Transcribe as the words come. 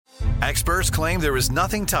Experts claim there is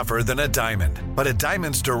nothing tougher than a diamond. But at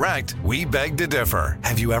Diamonds Direct, we beg to differ.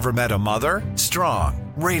 Have you ever met a mother?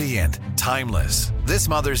 Strong, radiant, timeless. This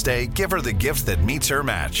Mother's Day, give her the gift that meets her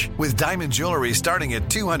match. With diamond jewelry starting at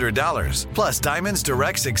 $200. Plus Diamonds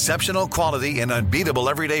Direct's exceptional quality and unbeatable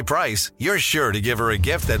everyday price, you're sure to give her a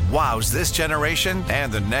gift that wows this generation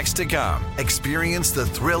and the next to come. Experience the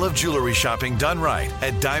thrill of jewelry shopping done right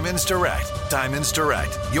at Diamonds Direct. Diamonds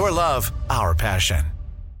Direct. Your love, our passion.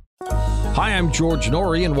 Hi, I'm George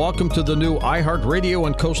Norrie, and welcome to the new iHeartRadio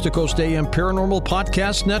and Coast to Coast AM Paranormal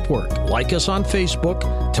Podcast Network. Like us on Facebook,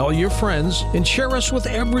 tell your friends, and share us with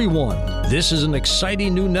everyone. This is an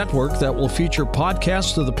exciting new network that will feature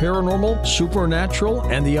podcasts of the paranormal, supernatural,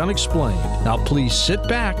 and the unexplained. Now please sit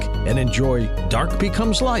back and enjoy Dark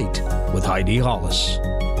Becomes Light with Heidi Hollis.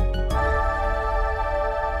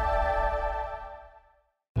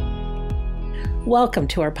 Welcome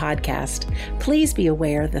to our podcast. Please be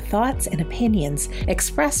aware the thoughts and opinions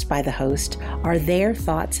expressed by the host are their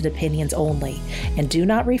thoughts and opinions only and do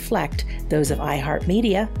not reflect those of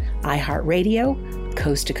iHeartMedia, iHeartRadio,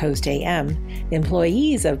 Coast to Coast AM,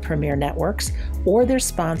 employees of Premier Networks, or their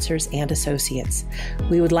sponsors and associates.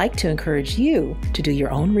 We would like to encourage you to do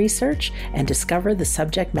your own research and discover the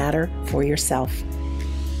subject matter for yourself.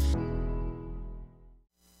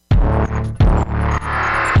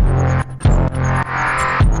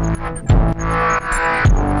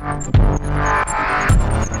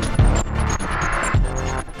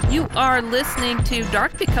 You are listening to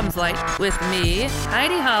Dark Becomes Light with me,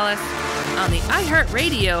 Heidi Hollis, on the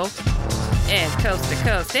iHeartRadio and Coast to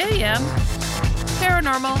Coast AM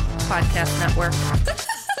Paranormal Podcast Network.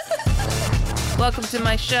 Welcome to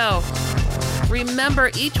my show.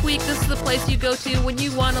 Remember, each week this is the place you go to when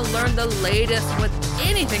you want to learn the latest with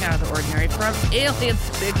anything out of the ordinary, from aliens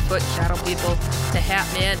to Bigfoot, shadow people to Hat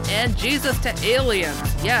Man, and Jesus to aliens.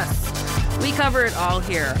 Yes. We cover it all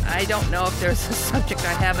here. I don't know if there's a subject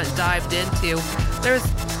I haven't dived into. There's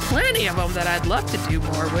plenty of them that I'd love to do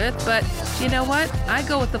more with, but you know what? I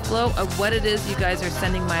go with the flow of what it is you guys are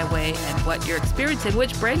sending my way and what you're experiencing,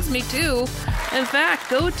 which brings me to, in fact,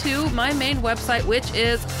 go to my main website, which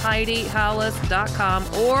is HeidiHollis.com,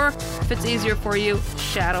 or if it's easier for you,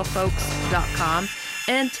 shadowfolks.com.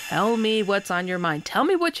 And tell me what's on your mind. Tell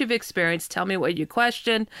me what you've experienced. Tell me what you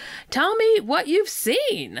question. Tell me what you've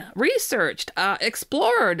seen, researched,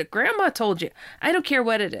 explored. Grandma told you. I don't care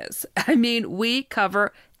what it is. I mean, we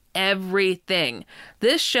cover everything.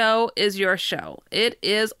 This show is your show. It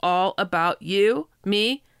is all about you,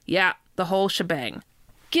 me, yeah, the whole shebang.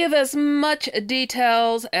 Give as much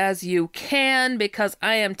details as you can, because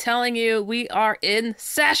I am telling you, we are in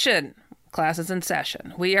session. Class is in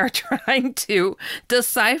session. We are trying to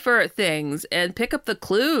decipher things and pick up the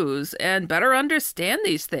clues and better understand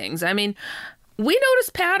these things. I mean, we notice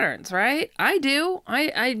patterns, right? I do.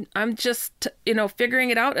 I'm just, figuring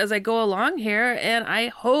it out as I go along here. And I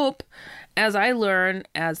hope as I learn,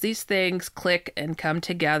 as these things click and come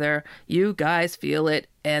together, you guys feel it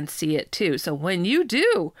and see it too. So when you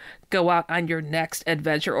do go out on your next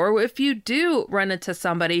adventure, or if you do run into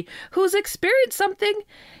somebody who's experienced something,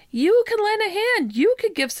 you can lend a hand. You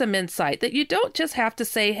could give some insight that you don't just have to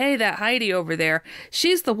say, hey, that Heidi over there,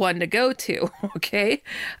 she's the one to go to, okay?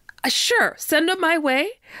 Sure, send them my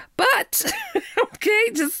way, but,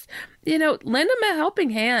 okay, just, lend them a helping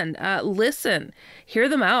hand. Listen, hear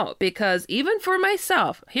them out, because even for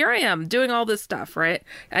myself, here I am doing all this stuff, right?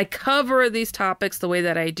 I cover these topics the way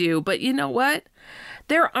that I do, but you know what?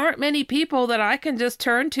 There aren't many people that I can just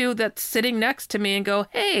turn to that's sitting next to me and go,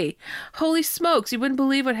 hey, holy smokes, you wouldn't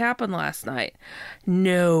believe what happened last night.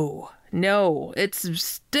 No, it's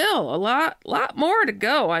still a lot more to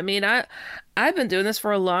go. I mean, I've been doing this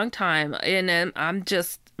for a long time, and I'm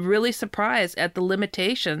just really surprised at the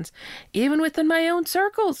limitations, even within my own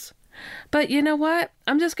circles. But you know what?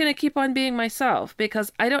 I'm just going to keep on being myself,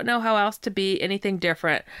 because I don't know how else to be anything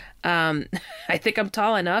different. I think I'm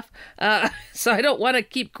tall enough, so I don't want to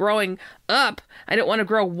keep growing up. I don't want to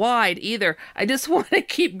grow wide either. I just want to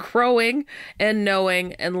keep growing and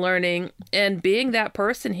knowing and learning and being that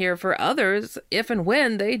person here for others if and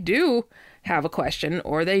when they do have a question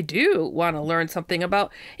or they do want to learn something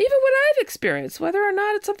about even what I've experienced, whether or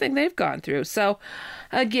not it's something they've gone through. So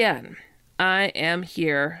again, I am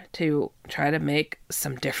here to try to make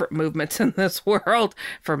some different movements in this world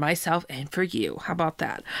for myself and for you. How about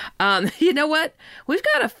that? You know what? We've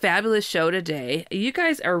got a fabulous show today. You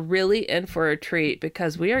guys are really in for a treat,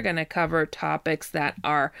 because we are going to cover topics that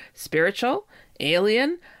are spiritual,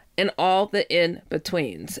 alien, and all the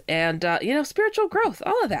in-betweens, and, spiritual growth,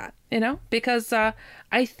 all of that, because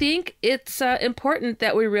I think it's important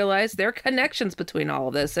that we realize there are connections between all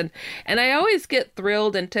of this. And I always get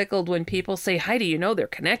thrilled and tickled when people say, Heidi, they're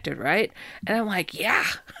connected, right? And I'm like, yeah,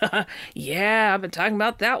 yeah, I've been talking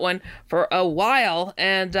about that one for a while.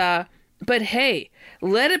 And, but hey,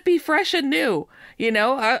 let it be fresh and new.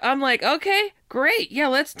 I'm like, okay, great. Yeah,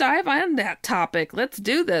 let's dive on that topic. Let's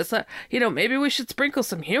do this. Maybe we should sprinkle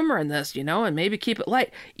some humor in this, and maybe keep it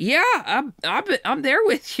light. Yeah, I'm there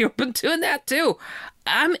with you. I've been doing that too.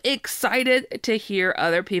 I'm excited to hear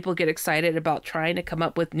other people get excited about trying to come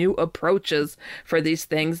up with new approaches for these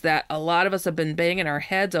things that a lot of us have been banging our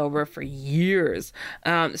heads over for years.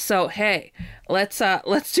 So hey, let's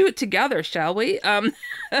do it together, shall we?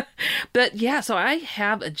 But yeah, so I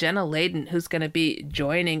have Jenna Layden who's going to be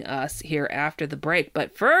joining us here after the break.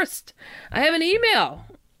 But first, I have an email.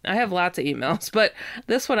 I have lots of emails, but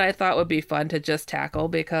this one I thought would be fun to just tackle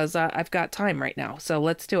because I've got time right now. So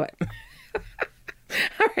let's do it.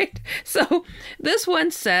 All right. So this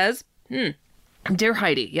one says, Dear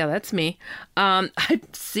Heidi, yeah, that's me. I've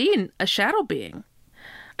seen a shadow being.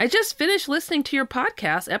 I just finished listening to your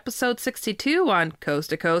podcast, episode 62 on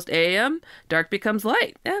Coast to Coast AM, Dark Becomes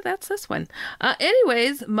Light. Yeah, that's this one.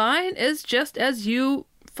 Anyways, mine is just as you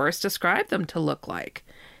first described them to look like.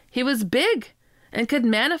 He was big and could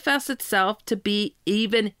manifest itself to be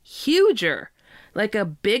even huger, like a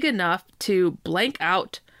big enough to blank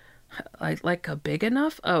out. Like a big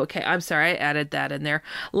enough? Oh, okay. I'm sorry. I added that in there.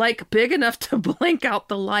 Like big enough to blink out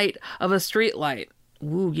the light of a street light.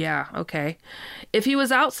 Ooh, yeah. Okay. If he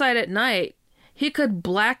was outside at night, he could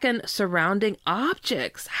blacken surrounding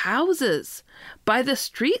objects, houses, by the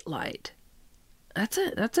street light.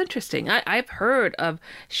 That's interesting. I've heard of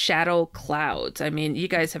shadow clouds. I mean, you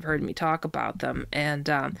guys have heard me talk about them, and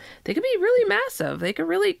they can be really massive. They can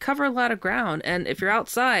really cover a lot of ground. And if you're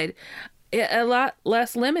outside, a lot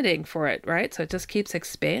less limiting for it, right? So it just keeps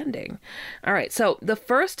expanding. All right. So the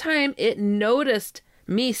first time it noticed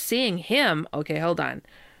me seeing him, okay, hold on.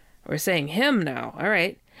 We're saying him now. All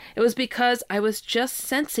right. It was because I was just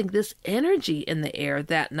sensing this energy in the air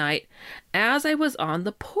that night as I was on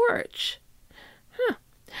the porch.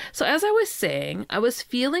 So as I was saying, I was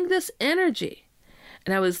feeling this energy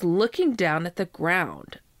and I was looking down at the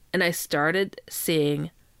ground and I started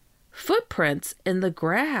seeing footprints in the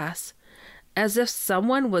grass as if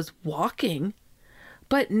someone was walking,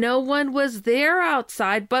 but no one was there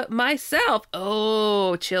outside but myself.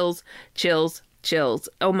 Oh, chills.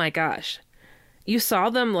 Oh my gosh. You saw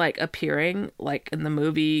them like appearing like in the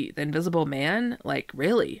movie The Invisible Man? Like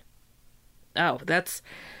really? Oh, that's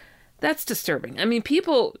disturbing. I mean,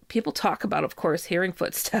 people talk about, of course, hearing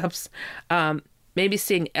footsteps, maybe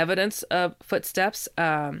seeing evidence of footsteps,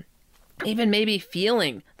 even maybe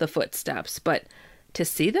feeling the footsteps, but to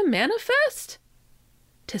see them manifest?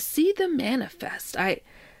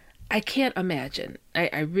 I can't imagine.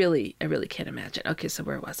 I really can't imagine. Okay, so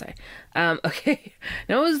where was I? Okay,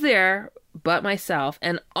 no one was there but myself,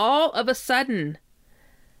 and all of a sudden,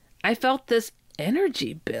 I felt this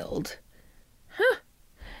energy build.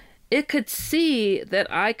 It could see that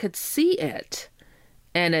I could see it,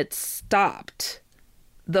 and it stopped.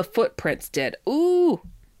 The footprints did. Ooh,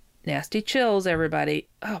 nasty chills, everybody.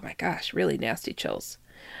 Oh my gosh, really nasty chills.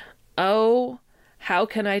 Oh, how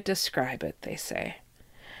can I describe it, they say.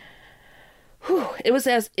 Whew. It was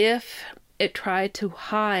as if it tried to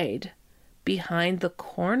hide behind the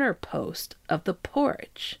corner post of the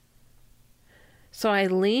porch. So I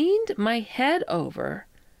leaned my head over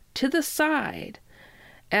to the side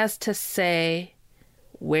as to say,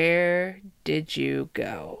 where did you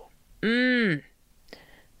go?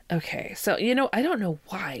 Okay, so, I don't know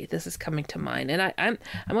why this is coming to mind. And I'm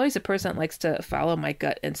always a person that likes to follow my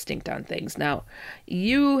gut instinct on things. Now,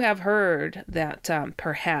 you have heard that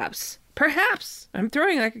perhaps, I'm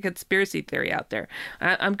throwing like a conspiracy theory out there.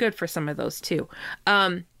 I'm good for some of those too.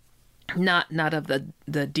 Not of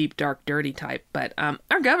the deep, dark, dirty type, but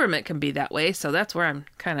our government can be that way. So that's where I'm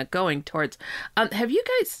kind of going towards. Have you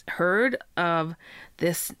guys heard of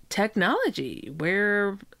this technology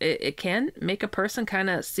where it can make a person kind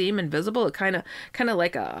of seem invisible? It kind of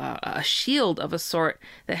like a shield of a sort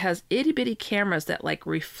that has itty bitty cameras that like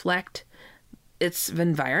reflect its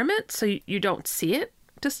environment, so you don't see it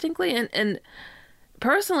distinctly. And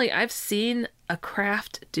personally, I've seen a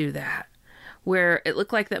craft do that, where it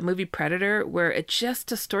looked like that movie Predator, where it just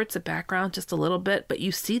distorts the background just a little bit, but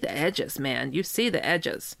you see the edges, man. You see the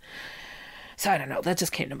edges. So I don't know. That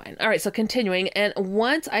just came to mind. All right, so continuing. And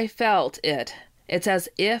once I felt it, it's as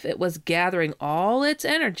if it was gathering all its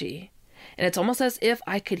energy. And it's almost as if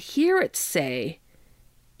I could hear it say,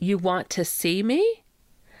 You want to see me?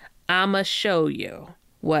 I'ma show you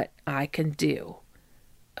what I can do.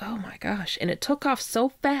 Oh my gosh. And it took off so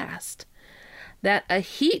fast that a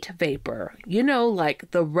heat vapor, like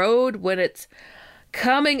the road when it's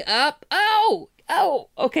coming up. Oh,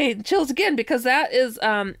 okay. Chills again, because that is,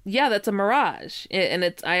 that's a mirage.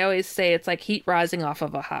 And I always say it's like heat rising off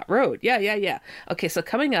of a hot road. Yeah. Okay. So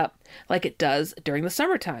coming up like it does during the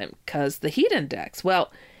summertime, because the heat index,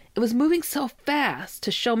 well, it was moving so fast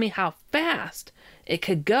to show me how fast it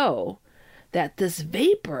could go that this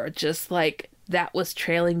vapor just like that was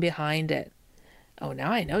trailing behind it. Oh,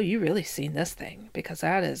 now I know you really seen this thing, because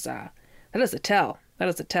that is a tell. That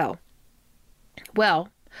is a tell. Well,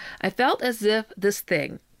 I felt as if this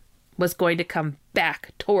thing was going to come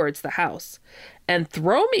back towards the house and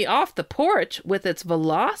throw me off the porch with its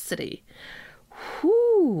velocity.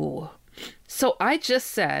 Whew. So I just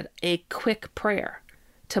said a quick prayer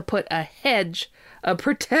to put a hedge of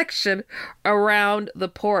protection around the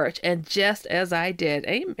porch. And just as I did,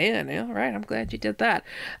 amen, all right, I'm glad you did that.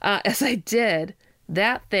 As I did,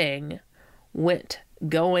 that thing went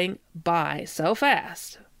going by so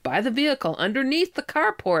fast by the vehicle underneath the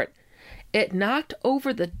carport, it knocked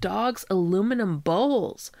over the dog's aluminum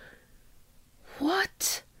bowls.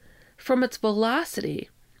 What? From its velocity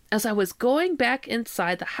as I was going back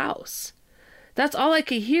inside the house. That's all I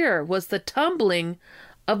could hear was the tumbling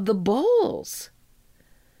of the bowls.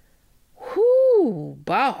 Whoo,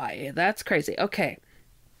 boy, that's crazy. Okay.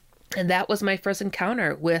 And that was my first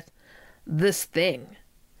encounter with this thing.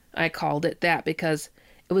 I called it that because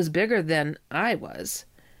it was bigger than I was.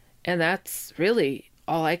 And that's really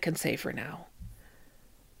all I can say for now.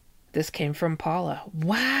 This came from Paula.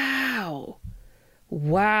 Wow.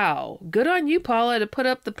 Good on you, Paula, to put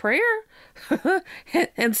up the prayer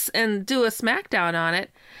and do a smackdown on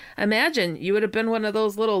it. Imagine you would have been one of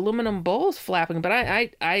those little aluminum bowls flapping, but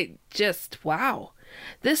I just, wow.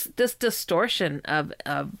 This distortion of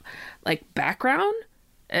like background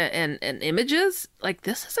and images, like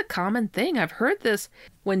this is a common thing. I've heard this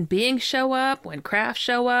when beings show up, when crafts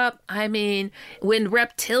show up. I mean, when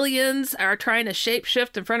reptilians are trying to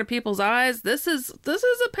shapeshift in front of people's eyes, this is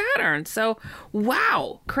a pattern. So,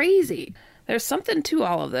 wow, crazy. There's something to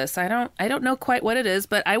all of this. I don't know quite what it is,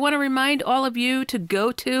 but I want to remind all of you to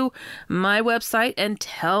go to my website and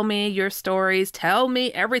tell me your stories. Tell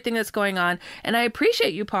me everything that's going on. And I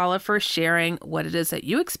appreciate you, Paula, for sharing what it is that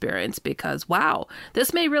you experience, because wow,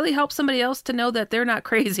 this may really help somebody else to know that they're not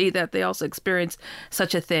crazy, that they also experience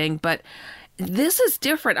such a thing. But this is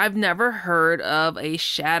different. I've never heard of a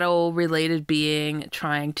shadow-related being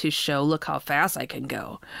trying to show, look how fast I can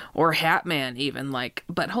go. Or Hatman even,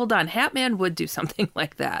 but hold on, Hatman would do something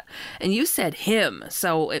like that. And you said him,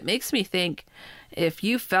 so it makes me think if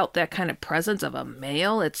you felt that kind of presence of a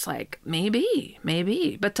male, it's like, maybe.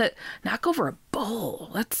 But to knock over a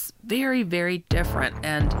bowl, that's very, very different.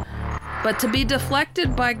 But to be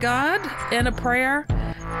deflected by God in a prayer,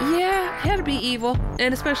 yeah, it had to be evil.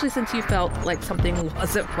 And especially since you felt like something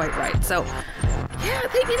wasn't quite right. So, yeah, I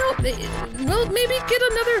think, we'll maybe get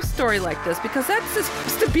another story like this, because that's just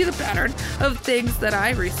supposed to be the pattern of things that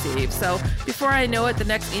I receive. So before I know it, the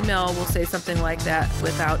next email will say something like that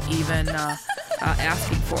without even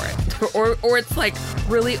asking for it. Or it's like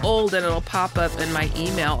really old and it'll pop up in my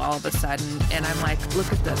email all of a sudden. And I'm like,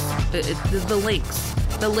 look at this. The links.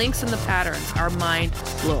 The links and the patterns are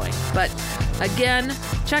mind-blowing. But again,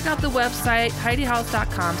 check out the website,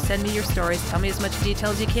 HeidiHollis.com. Send me your stories. Tell me as much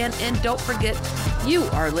detail as you can. And don't forget, you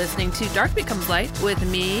are listening to Dark Becomes Light with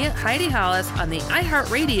me, Heidi Hollis, on the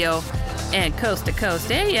iHeartRadio and Coast to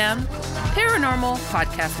Coast AM Paranormal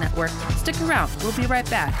Podcast Network. Stick around. We'll be right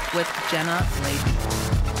back with Jenna Layden.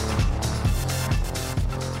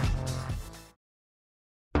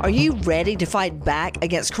 Are you ready to fight back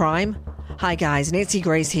against crime? Hi guys, Nancy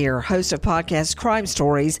Grace here, host of podcast Crime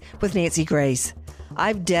Stories with Nancy Grace.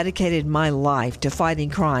 I've dedicated my life to fighting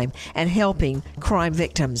crime and helping crime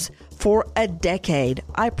victims. For a decade,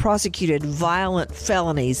 I prosecuted violent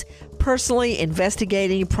felonies, personally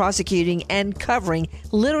investigating, prosecuting, and covering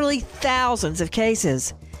literally thousands of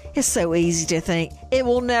cases. It's so easy to think it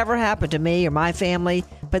will never happen to me or my family,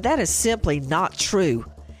 but that is simply not true.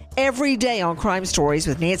 Every day on Crime Stories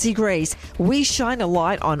with Nancy Grace, we shine a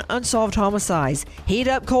light on unsolved homicides, heat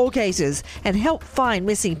up cold cases, and help find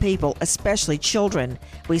missing people, especially children.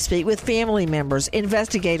 We speak with family members,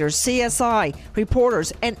 investigators, CSI,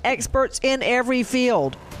 reporters, and experts in every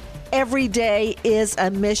field. Every day is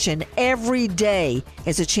a mission. Every day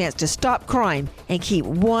is a chance to stop crime and keep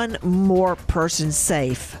one more person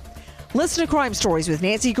safe. Listen to Crime Stories with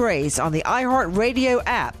Nancy Grace on the iHeartRadio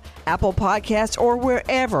app, Apple Podcasts, or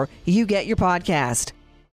wherever you get your podcast.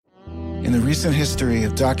 In the recent history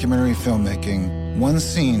of documentary filmmaking, one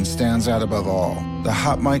scene stands out above all: the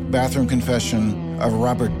hot mic bathroom confession of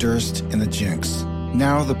Robert Durst in The Jinx.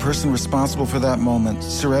 Now, the person responsible for that moment,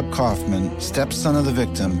 Sareb Kaufman, stepson of the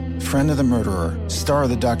victim, friend of the murderer, star of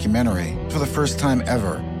the documentary, for the first time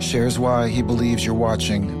ever, shares why he believes you're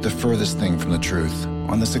watching the furthest thing from the truth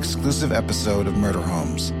on this exclusive episode of Murder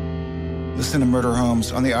Homes. Listen to Murder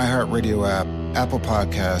Homes on the iHeartRadio app, Apple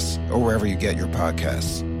Podcasts, or wherever you get your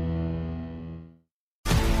podcasts.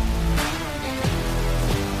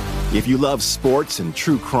 If you love sports and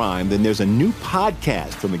true crime, then there's a new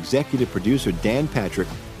podcast from executive producer Dan Patrick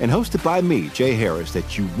and hosted by me, Jay Harris,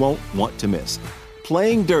 that you won't want to miss.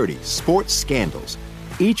 Playing Dirty: Sports Scandals.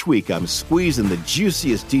 Each week, I'm squeezing the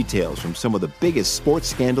juiciest details from some of the biggest sports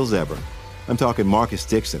scandals ever. I'm talking Marcus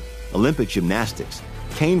Dixon, Olympic gymnastics,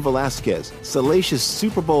 Cain Velasquez, salacious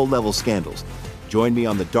Super Bowl-level scandals. Join me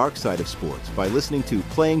on the dark side of sports by listening to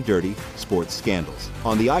Playing Dirty: Sports Scandals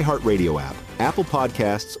on the iHeartRadio app, Apple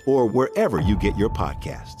Podcasts, or wherever you get your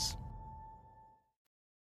podcasts.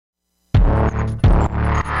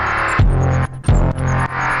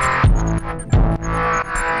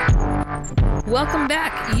 Welcome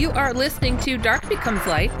back. You are listening to Dark Becomes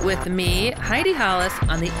Light with me, Heidi Hollis,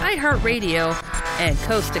 on the iHeartRadio and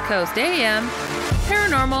Coast to Coast AM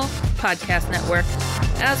Paranormal Podcast Network.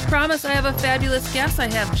 As promised, I have a fabulous guest. I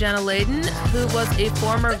have Jenna Layden, who was a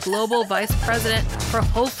former global vice president for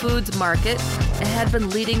Whole Foods Market and had been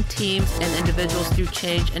leading teams and individuals through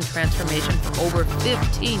change and transformation for over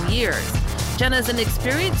 15 years. Jenna is an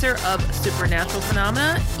experiencer of supernatural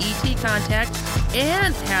phenomena, ET contact,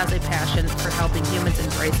 and has a passion for helping humans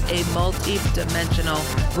embrace a multi-dimensional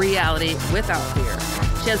reality without fear.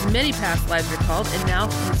 She has many past lives recalled and now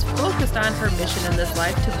is focused on her mission in this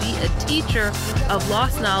life to be a teacher of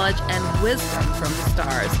lost knowledge and wisdom from the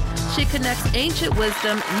stars. She connects ancient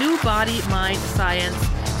wisdom, new body, mind, science,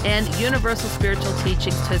 and universal spiritual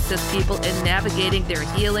teachings to assist people in navigating their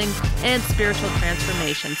healing and spiritual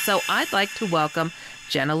transformation. So I'd like to welcome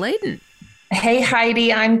Jenna Layden. Hey,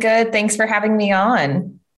 Heidi, I'm good. Thanks for having me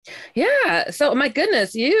on. Yeah. So my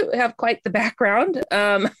goodness, you have quite the background.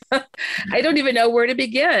 I don't even know where to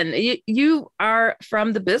begin. You are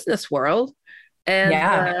from the business world,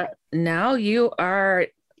 and now you are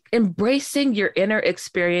embracing your inner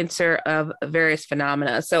experiencer of various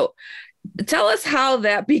phenomena. So tell us how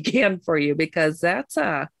that began for you, because that's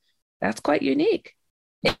quite unique.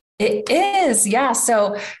 It is. Yeah.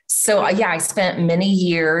 So I spent many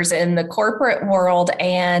years in the corporate world,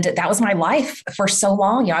 and that was my life for so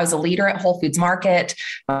long. I was a leader at Whole Foods Market.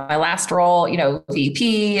 My last role,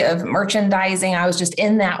 VP of merchandising. I was just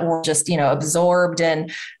in that world, just, absorbed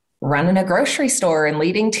in running a grocery store and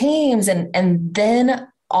leading teams. And then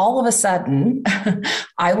all of a sudden,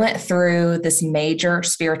 I went through this major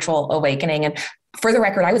spiritual awakening. And for the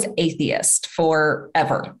record, I was atheist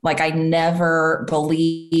forever. Like, I never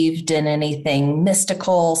believed in anything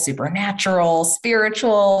mystical, supernatural,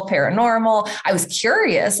 spiritual, paranormal. I was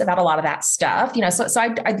curious about a lot of that stuff, so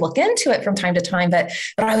I'd look into it from time to time, but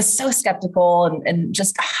I was so skeptical and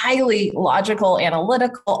just highly logical,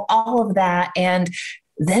 analytical, all of that. And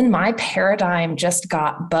then my paradigm just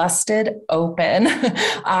got busted open.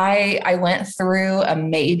 I went through a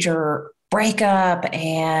major breakup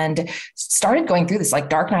and started going through this like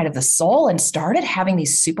dark night of the soul and started having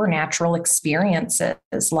these supernatural experiences,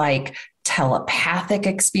 like telepathic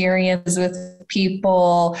experiences with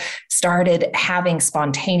people, started having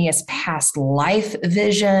spontaneous past life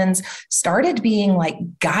visions, started being like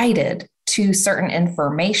guided to certain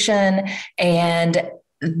information. And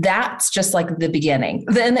that's just like the beginning.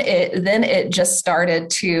 Then it just started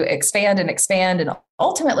to expand and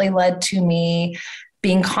ultimately led to me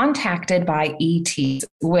being contacted by ETs,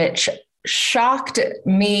 which shocked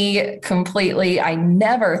me completely. I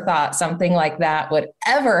never thought something like that would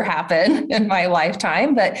ever happen in my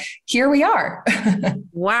lifetime, but here we are.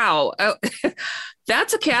 Wow. Oh,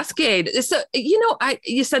 that's a cascade. So,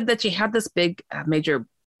 you said that you had this big major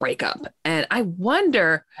breakup, and I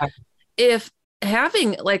wonder if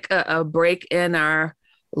having like a break in our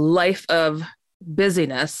life of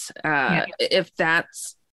busyness, if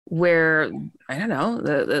that's where, I don't know,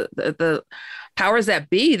 the powers that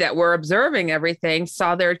be that were observing everything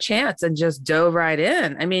saw their chance and just dove right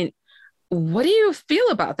in. I mean, what do you feel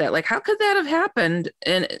about that? Like, how could that have happened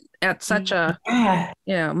at such a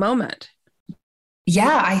moment?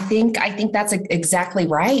 Yeah, I think that's exactly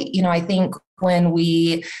right. I think when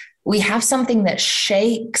we we have something that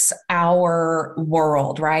shakes our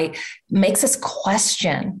world, right? Makes us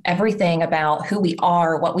question everything about who we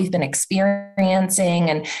are, what we've been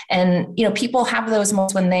experiencing. And people have those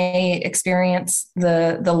moments when they experience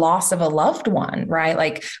the loss of a loved one, right?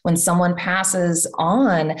 Like when someone passes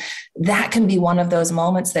on, that can be one of those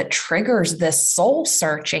moments that triggers this soul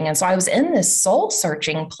searching. And so I was in this soul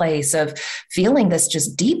searching place of feeling this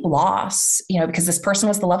just deep loss, because this person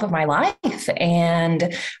was the love of my life.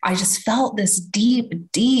 And I just felt this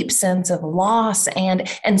deep, deep sense of loss and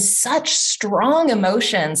such strong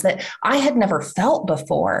emotions that I had never felt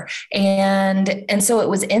before. And so it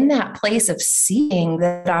was in that place of seeing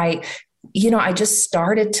that I just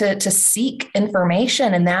started to seek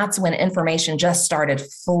information. And that's when information just started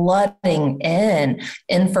flooding in,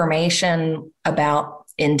 information about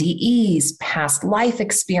NDEs, past life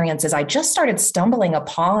experiences. I just started stumbling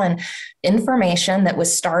upon information that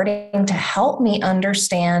was starting to help me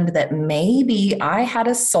understand that maybe I had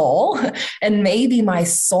a soul and maybe my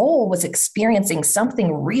soul was experiencing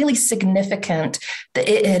something really significant that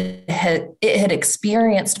it had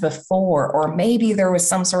experienced before, or maybe there was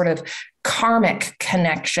some sort of karmic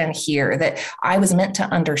connection here that I was meant to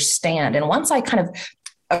understand. And once I kind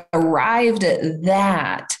of arrived at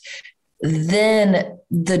that, then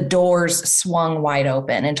the doors swung wide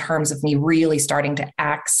open in terms of me really starting to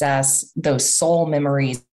access those soul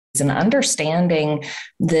memories and understanding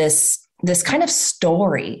this kind of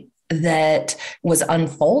story that was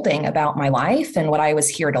unfolding about my life and what I was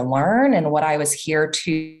here to learn and what I was here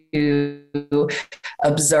to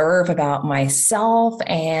observe about myself.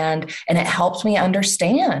 And it helped me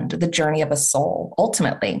understand the journey of a soul.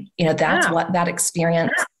 Ultimately, that's what that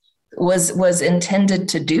experience was intended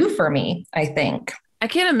to do for me, I think. I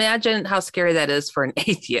can't imagine how scary that is for an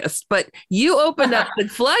atheist, but you opened up the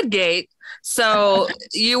floodgate. So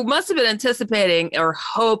you must have been anticipating or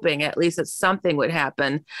hoping at least that something would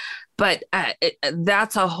happen. But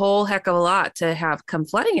that's a whole heck of a lot to have come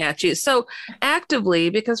flooding at you. So actively,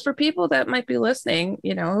 because for people that might be listening,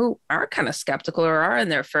 who are kind of skeptical or are in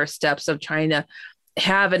their first steps of trying to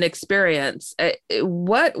have an experience,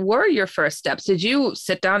 what were your first steps? Did you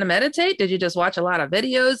sit down and meditate? Did you just watch a lot of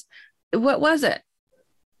videos? What was it?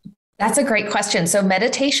 That's a great question. So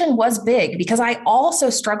meditation was big because I also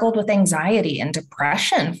struggled with anxiety and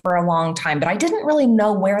depression for a long time, but I didn't really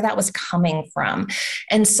know where that was coming from.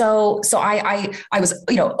 And so I was,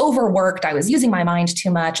 overworked. I was using my mind too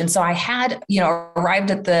much. And so I had, arrived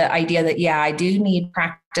at the idea that, I do need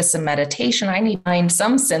practice of meditation. I need to find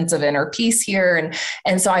some sense of inner peace here.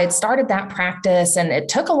 And so I had started that practice, and it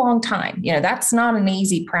took a long time. That's not an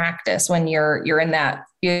easy practice when you're in that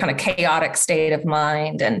kind of chaotic state of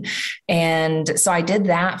mind. And so I did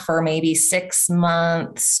that for maybe 6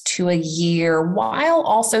 months to a year, while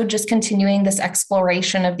also just continuing this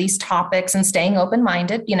exploration of these topics and staying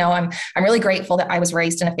open-minded. I'm really grateful that I was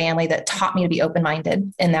raised in a family that taught me to be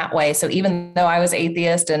open-minded in that way. So even though I was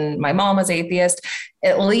atheist and my mom was atheist,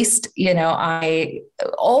 at least, I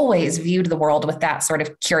always viewed the world with that sort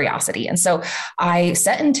of curiosity. And so I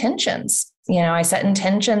set intentions. I set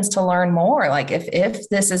intentions to learn more. Like if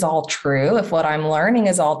this is all true, if what I'm learning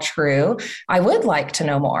is all true, I would like to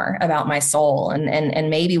know more about my soul and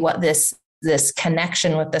maybe what this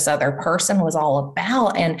connection with this other person was all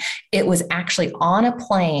about. And it was actually on a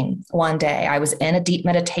plane one day. I was in a deep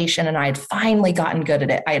meditation and I had finally gotten good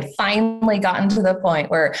at it. I had finally gotten to the point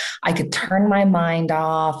where I could turn my mind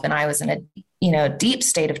off, and I was in a deep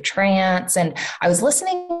state of trance. And I was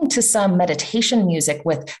listening to some meditation music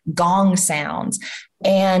with gong sounds.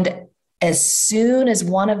 And as soon as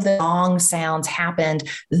one of the gong sounds happened,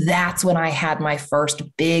 that's when I had my first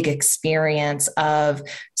big experience of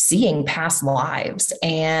seeing past lives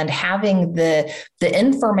and having the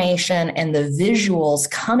information and the visuals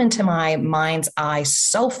come into my mind's eye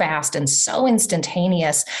so fast and so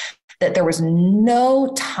instantaneous that there was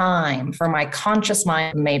no time for my conscious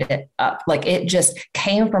mind made it up. Like it just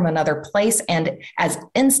came from another place. And as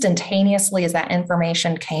instantaneously as that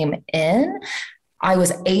information came in, I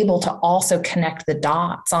was able to also connect the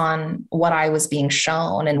dots on what I was being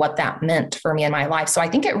shown and what that meant for me in my life. So I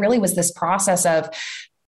think it really was this process of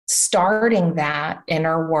starting that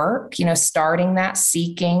inner work, starting that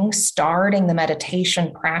seeking, starting the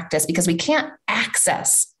meditation practice, because we can't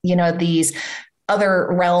access, these other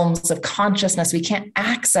realms of consciousness. We can't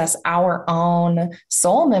access our own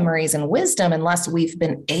soul memories and wisdom unless we've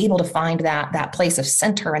been able to find that place of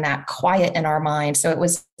center and that quiet in our mind. So it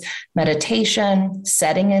was meditation,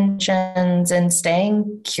 setting intentions, and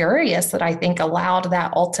staying curious that I think allowed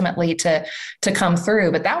that ultimately to come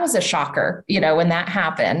through. But that was a shocker, when that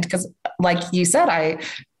happened, because like you said,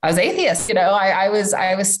 I was atheist. I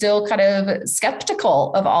was still kind of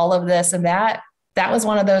skeptical of all of this. And that was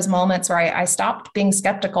one of those moments where I stopped being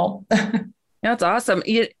skeptical. That's awesome.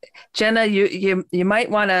 Jenna, you might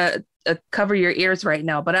want to cover your ears right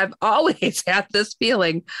now, but I've always had this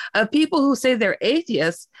feeling of people who say they're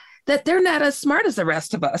atheists that they're not as smart as the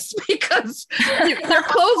rest of us because they're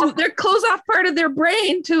close off part of their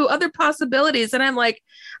brain to other possibilities. And I'm like,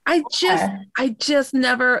 I just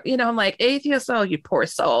never, I'm like, atheists, oh, you poor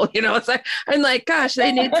soul. It's like, I'm like, gosh,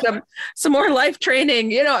 they need some more life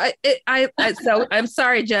training. So I'm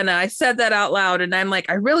sorry, Jenna, I said that out loud and I'm like,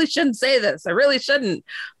 I really shouldn't say this. I really shouldn't.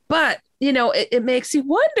 But it makes you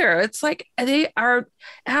wonder. It's like they are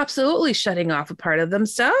absolutely shutting off a part of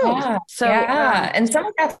themselves. Yeah, so, and some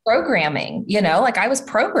of that's programming, like I was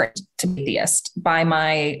programmed to be atheist by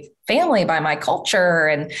my family, by my culture.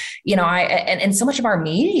 And, and so much of our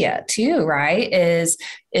media too, right, is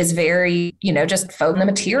very, just phone the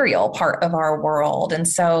material part of our world. And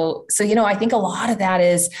so, I think a lot of that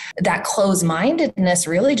is that closed-mindedness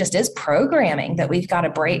really just is programming that we've got to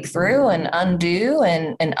break through and undo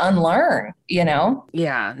and unlearn,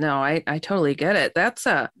 Yeah, no, I totally get it. That's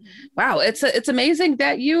wow. It's amazing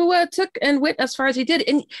that you took and went as far as you did.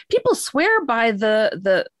 And people swear by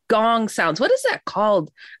the gong sounds. What is that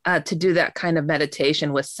called to do that kind of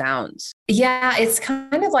meditation with sounds? Yeah, it's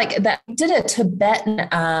kind of like that. I did a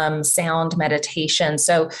Tibetan sound meditation.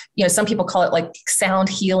 So, some people call it like sound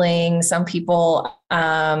healing. Some people,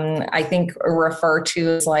 I think, refer to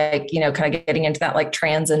as like, kind of getting into that like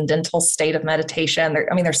transcendental state of meditation.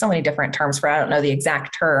 There's so many different terms for it. I don't know the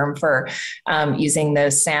exact term for using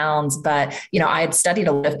those sounds, but, I had studied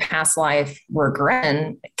a lot of past life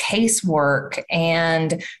regression casework,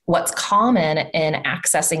 and what's common in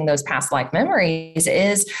accessing those past life memories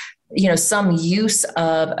is some use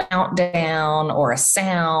of a countdown or a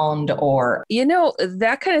sound or...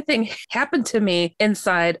 that kind of thing happened to me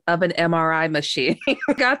inside of an MRI machine.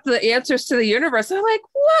 I got the answers to the universe. And I'm like,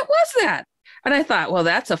 what was that? And I thought, well,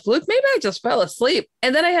 that's a fluke. Maybe I just fell asleep.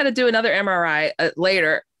 And then I had to do another MRI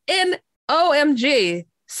later. And OMG,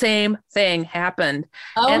 same thing happened.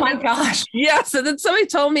 Oh my gosh. Yes. And then somebody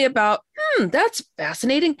told me about, that's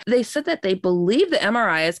fascinating. They said that they believe the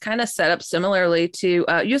MRI is kind of set up similarly to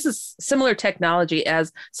uses similar technology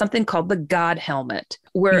as something called the God helmet,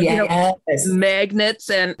 where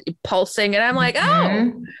magnets and pulsing. And I'm like,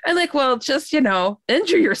 I'm like, well, just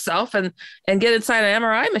injure yourself and get inside an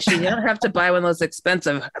MRI machine. You don't have to buy one of those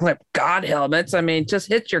expensive God helmets. Just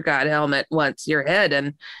hit your God helmet once your head,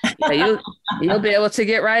 and you'll be able to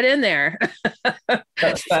get right in there.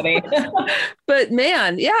 That's funny. But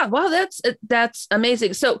man, yeah, well, that's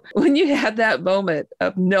amazing. So when you had that moment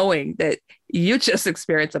of knowing that you just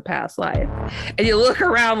experienced a past life and you look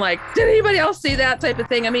around like, did anybody else see that type of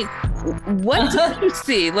thing? What did you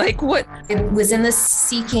see? Like what? It was in this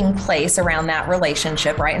seeking place around that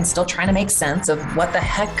relationship, right? And still trying to make sense of what the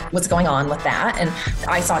heck was going on with that. And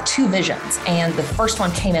I saw two visions, and the first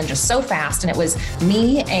one came in just so fast, and it was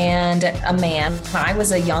me and a man. I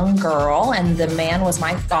was a young girl and the man was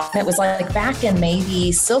my father. It was like back in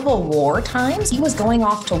maybe Civil War times. He was going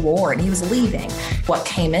off to war and he was leaving. What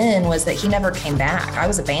came in was that he never came back. I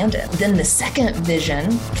was abandoned. Then the second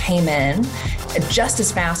vision came in just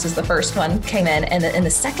as fast as the first one came in. And in the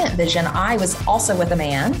second vision, I was also with a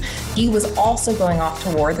man. He was also going off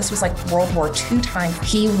to war. This was like World War II time.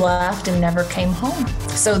 He left and never came home.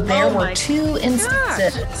 So there were two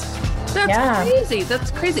instances. That's crazy.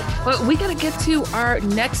 That's crazy. But we got to get to our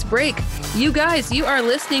next break. You guys, you are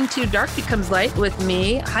listening to Dark Becomes Light with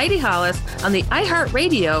me, Heidi Hollis, on the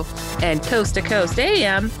iHeartRadio and Coast to Coast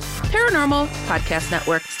AM Paranormal Podcast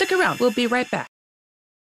Network. Stick around. We'll be right back.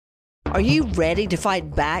 Are you ready to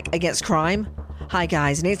fight back against crime? Hi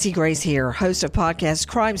guys, Nancy Grace here, host of podcast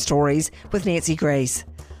Crime Stories with Nancy Grace.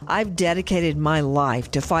 I've dedicated my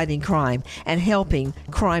life to fighting crime and helping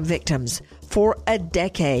crime victims. For a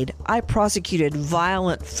decade, I prosecuted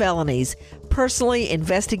violent felonies, personally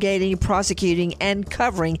investigating, prosecuting, and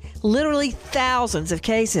covering literally thousands of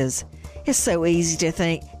cases. It's so easy to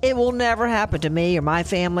think it will never happen to me or my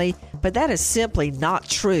family, but that is simply not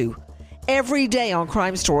true. Every day on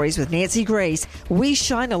Crime Stories with Nancy Grace, we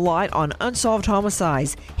shine a light on unsolved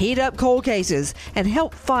homicides, heat up cold cases, and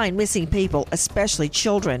help find missing people, especially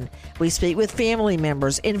children. We speak with family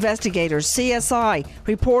members, investigators, CSI,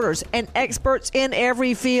 reporters, and experts in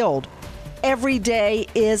every field. Every day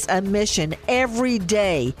is a mission. Every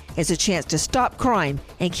day is a chance to stop crime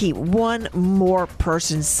and keep one more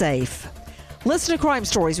person safe. Listen to Crime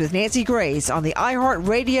Stories with Nancy Grace on the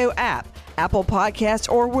iHeartRadio app, Apple Podcasts,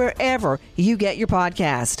 or wherever you get your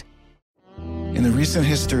podcast. In the recent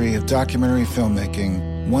history of documentary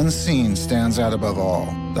filmmaking, one scene stands out above all: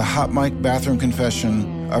 the hot mic bathroom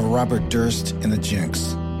confession of Robert Durst in The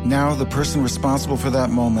Jinx. Now, the person responsible for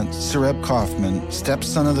that moment, Sareb Kaufman,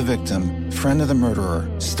 stepson of the victim, friend of the murderer,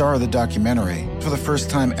 star of the documentary, for the first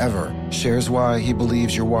time ever, shares why he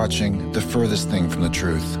believes you're watching the furthest thing from the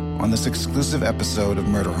truth on this exclusive episode of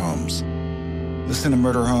Murder Homes. Listen to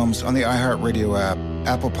Murder Homes on the iHeartRadio app,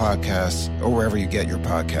 Apple Podcasts, or wherever you get your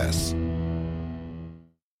podcasts.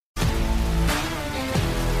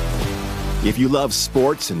 If you love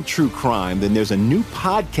sports and true crime, then there's a new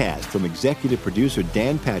podcast from executive producer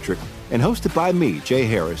Dan Patrick and hosted by me, Jay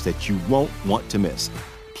Harris, that you won't want to miss.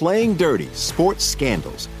 Playing Dirty: Sports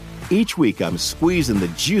Scandals. Each week, I'm squeezing the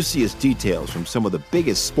juiciest details from some of the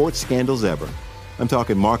biggest sports scandals ever. I'm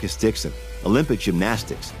talking Marcus Dixon, Olympic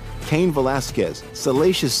gymnastics, Cain Velasquez,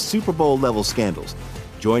 salacious Super Bowl-level scandals.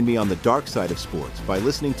 Join me on the dark side of sports by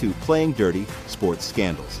listening to Playing Dirty: Sports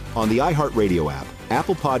Scandals on the iHeartRadio app,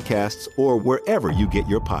 Apple Podcasts, or wherever you get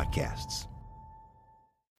your podcasts.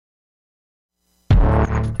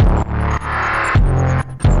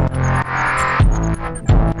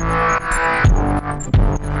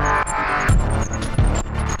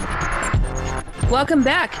 Welcome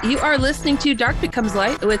back. You are listening to Dark Becomes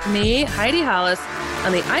Light with me, Heidi Hollis,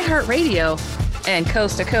 on the iHeartRadio and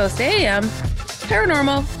Coast to Coast AM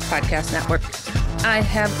Paranormal Podcast Network. I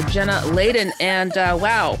have Jenna Layden, and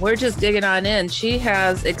wow, we're just digging on in. She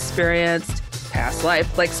has experienced past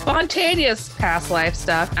life, like spontaneous past life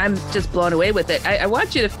stuff. I'm just blown away with it. I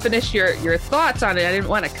want you to finish your thoughts on it. I didn't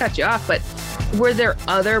want to cut you off, but were there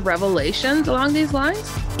other revelations along these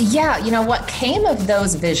lines? Yeah, what came of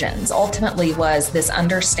those visions ultimately was this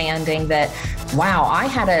understanding that, wow, I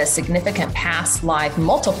had a significant past life,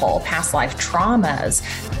 multiple past life traumas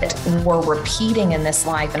that were repeating in this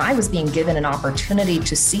life. And I was being given an opportunity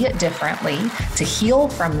to see it differently, to heal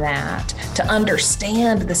from that, to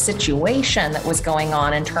understand the situation that was going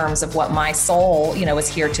on in terms of what my soul, was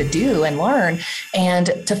here to do and learn, and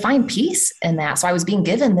to find peace in that. So I was being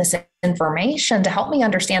given this information to help me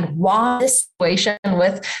understand why this situation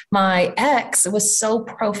with my ex was so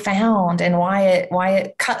profound and why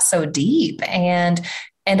it cut so deep, and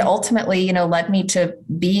ultimately, led me to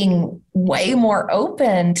being way more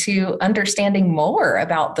open to understanding more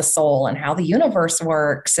about the soul and how the universe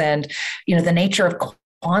works, and the nature of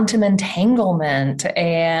quantum entanglement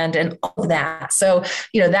and all of that. So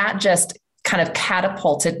that just kind of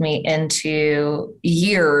catapulted me into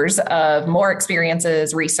years of more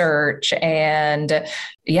experiences, research, and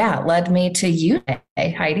led me to you,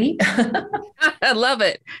 Heidi. I love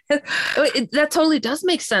it. That totally does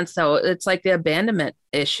make sense, though. It's like the abandonment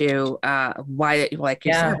issue, why, like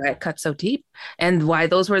you said, it cut so deep, and why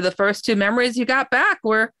those were the first two memories you got back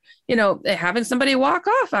were, having somebody walk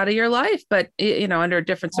off out of your life, but, under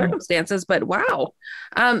different circumstances. But wow.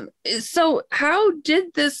 So how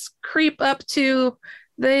did this creep up to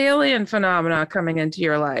the alien phenomena coming into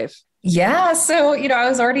your life? Yeah. So, I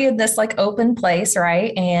was already in this like open place,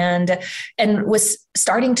 right? And was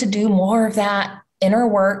starting to do more of that inner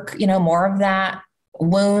work, more of that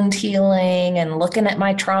wound healing and looking at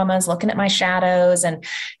my traumas, looking at my shadows.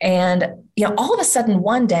 And all of a sudden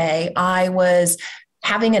one day I was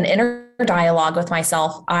having an inner dialogue with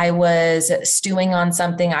myself. I was stewing on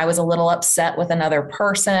something. I was a little upset with another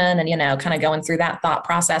person and, kind of going through that thought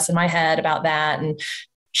process in my head about that and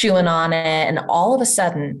chewing on it. And all of a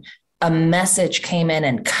sudden, a message came in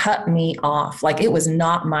and cut me off. Like it was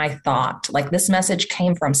not my thought. Like this message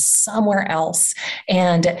came from somewhere else.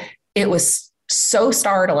 And it was so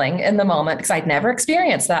startling in the moment because I'd never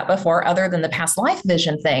experienced that before other than the past life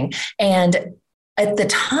vision thing. And at the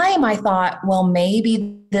time I thought, well,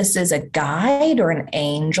 maybe this is a guide or an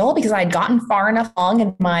angel, because I'd gotten far enough along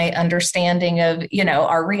in my understanding of,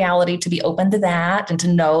 our reality to be open to that and to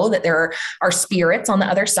know that there are spirits on the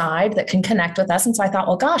other side that can connect with us. And so I thought,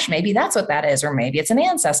 well, gosh, maybe that's what that is, or maybe it's an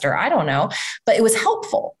ancestor. I don't know, but it was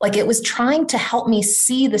helpful. Like it was trying to help me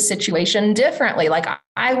see the situation differently. Like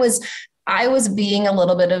I was being a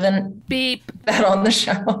little bit of an beep that on the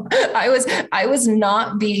show. I was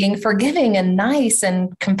not being forgiving and nice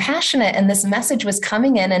and compassionate. And this message was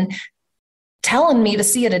coming in and telling me to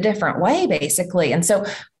see it a different way, basically. And so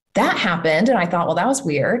that happened. And I thought, well, that was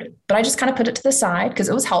weird, but I just kind of put it to the side because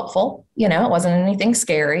it was helpful. It wasn't anything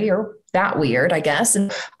scary or that weird, I guess.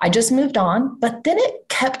 And I just moved on, but then it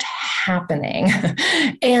kept happening.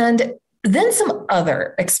 And then some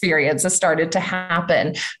other experiences started to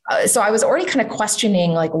happen. So I was already kind of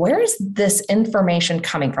questioning, like, where is this information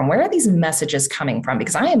coming from? Where are these messages coming from?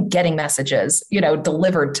 Because I am getting messages,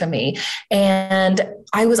 delivered to me. And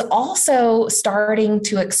I was also starting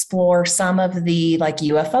to explore some of the like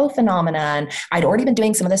UFO phenomena, and I'd already been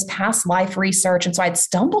doing some of this past life research. And so I'd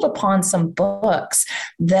stumbled upon some books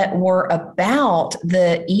that were about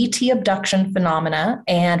the ET abduction phenomena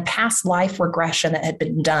and past life regression that had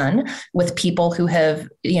been done with people who have,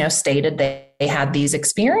 stated they had these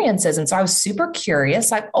experiences. And so I was super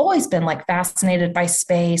curious. I've always been like fascinated by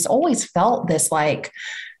space, always felt this like,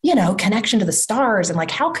 connection to the stars and like,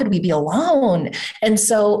 how could we be alone? And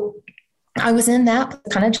so I was in that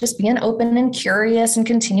kind of just being open and curious and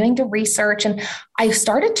continuing to research. And I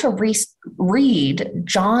started to read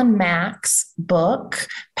John Mack's book,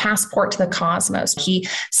 Passport to the Cosmos. He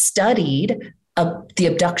studied the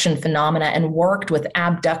abduction phenomena and worked with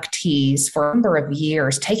abductees for a number of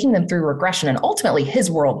years, taking them through regression. And ultimately, his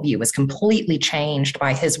worldview was completely changed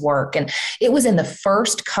by his work. And it was in the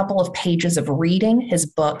first couple of pages of reading his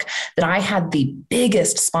book that I had the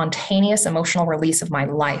biggest spontaneous emotional release of my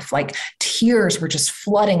life. Like tears were just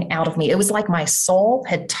flooding out of me. It was like my soul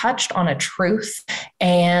had touched on a truth.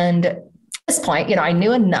 And at this point, I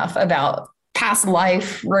knew enough about past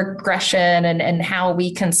life regression and how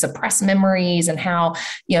we can suppress memories and how,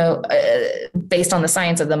 based on the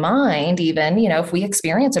science of the mind, even, if we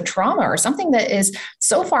experience a trauma or something that is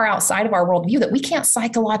so far outside of our worldview that we can't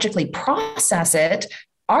psychologically process it,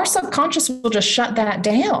 our subconscious will just shut that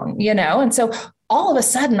down, and so all of a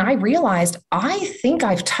sudden I realized, I think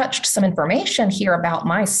I've touched some information here about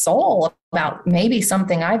my soul, about maybe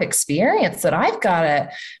something I've experienced that I've got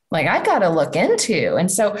to look into.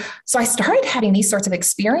 And so I started having these sorts of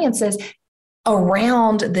experiences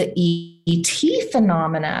around the ET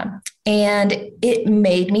phenomena. And it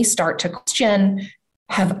made me start to question,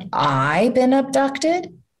 have I been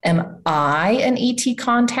abducted? Am I an ET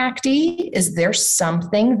contactee? Is there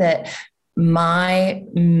something that my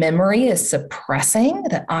memory is suppressing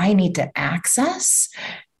that I need to access?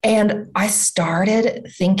 And I started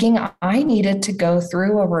thinking I needed to go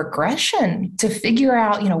through a regression to figure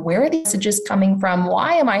out, where are these messages coming from?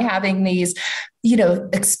 Why am I having these,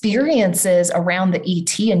 experiences around the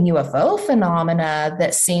ET and UFO phenomena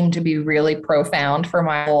that seem to be really profound for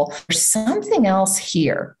my soul? There's something else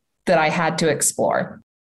here that I had to explore.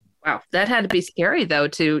 Wow, that had to be scary, though,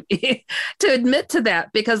 to admit to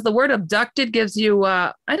that, because the word abducted gives you,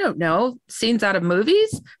 scenes out of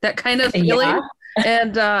movies, that kind of feeling.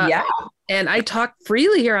 Yeah. And I talk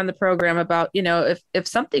freely here on the program about, if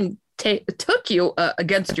something took you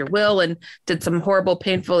against your will and did some horrible,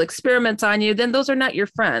 painful experiments on you, then those are not your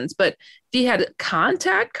friends. But if you had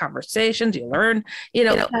conversations, you learn,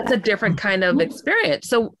 that's a different kind of experience.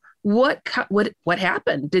 So what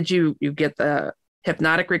happened? Did you get the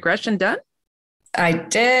hypnotic regression done? I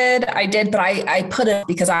did, but I put it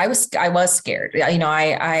because I was scared.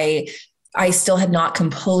 I still had not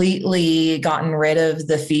completely gotten rid of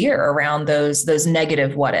the fear around those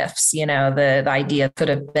negative what ifs. The idea could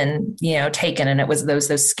have been, taken, and it was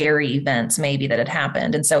those scary events maybe that had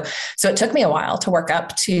happened. And so it took me a while to work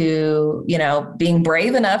up to, being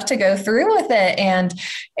brave enough to go through with it.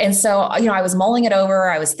 And so, I was mulling it over.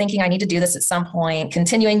 I was thinking I need to do this at some point,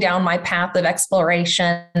 continuing down my path of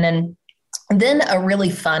exploration. And then a really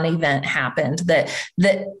fun event happened that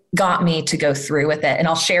got me to go through with it. And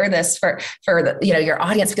I'll share this for the, your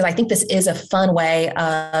audience, because I think this is a fun way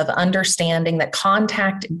of understanding that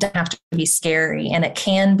contact doesn't have to be scary, and it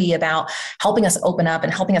can be about helping us open up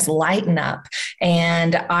and helping us lighten up.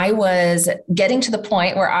 And I was getting to the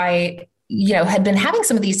point where I had been having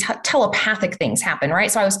some of these telepathic things happen,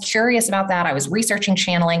 right? So I was curious about that. I was researching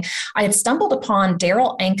channeling. I had stumbled upon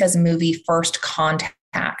Darryl Anka's movie, First Contact.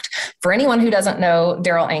 For anyone who doesn't know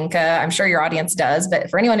Darryl Anka, I'm sure your audience does, but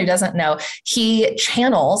for anyone who doesn't know, he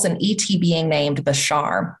channels an ET being named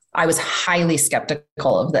Bashar. I was highly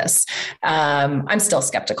skeptical of this. I'm still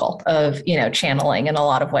skeptical of, channeling in a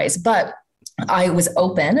lot of ways, but I was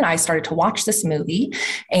open and I started to watch this movie,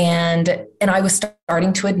 and I was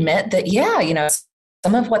starting to admit that,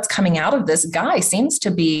 some of what's coming out of this guy seems to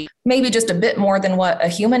be maybe just a bit more than what a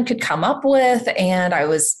human could come up with. And I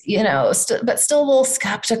was, but still a little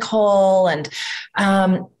skeptical. And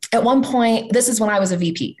at one point, this is when I was a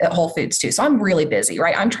VP at Whole Foods too. So I'm really busy,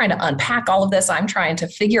 right? I'm trying to unpack all of this. I'm trying to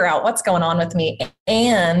figure out what's going on with me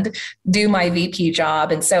and do my VP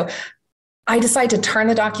job. And so I decided to turn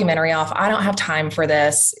the documentary off. I don't have time for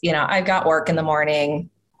this. I've got work in the morning.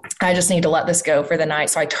 I just need to let this go for the night.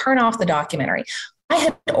 So I turn off the documentary. I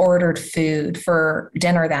had ordered food for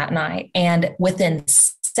dinner that night, and within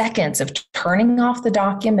seconds of turning off the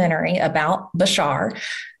documentary about Bashar,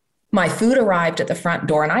 my food arrived at the front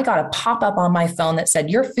door, and I got a pop-up on my phone that said,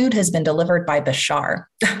 "Your food has been delivered by Bashar."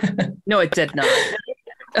 No, it did not.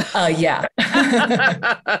 Yeah.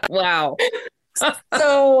 Wow.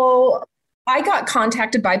 So I got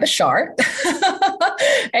contacted by Bashar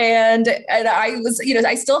and I was,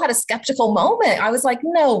 I still had a skeptical moment. I was like,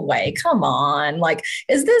 no way, come on. Like,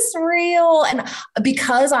 is this real? And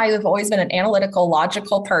because I have always been an analytical,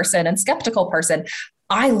 logical person and skeptical person,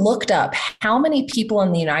 I looked up how many people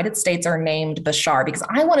in the United States are named Bashar because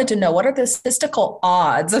I wanted to know what are the statistical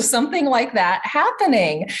odds of something like that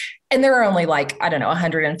happening. And there are only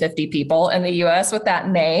 150 people in the US with that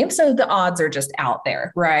name. So the odds are just out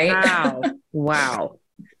there, right? Wow.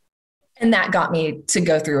 And that got me to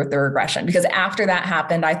go through with the regression because after that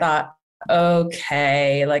happened, I thought,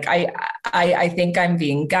 okay, I think I'm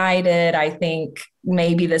being guided. I think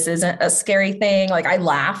maybe this isn't a scary thing. I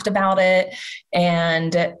laughed about it.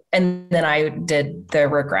 And then I did the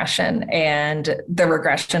regression, and the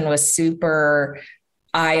regression was super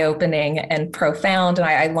eye-opening and profound. And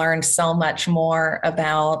I learned so much more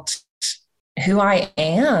about who I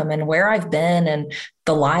am and where I've been and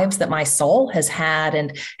the lives that my soul has had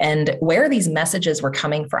and where these messages were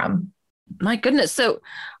coming from. My goodness. So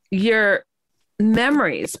your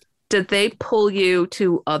memories, did they pull you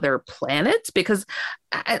to other planets? Because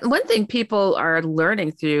one thing people are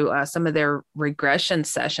learning through some of their regression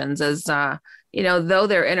sessions is, though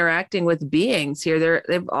they're interacting with beings here,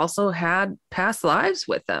 they've also had past lives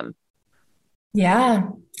with them. Yeah,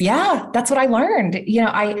 that's what I learned.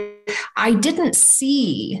 I didn't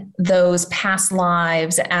see those past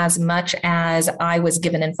lives as much as I was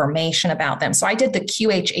given information about them. So I did the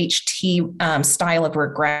QHHT style of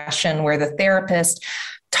regression where the therapist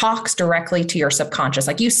talks directly to your subconscious.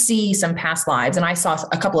 Like you see some past lives, and I saw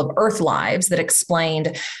a couple of Earth lives that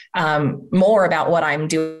explained more about what I'm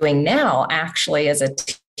doing now, actually, as a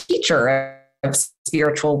teacher of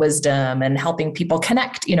spiritual wisdom and helping people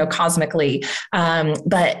connect, cosmically.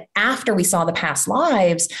 But after we saw the past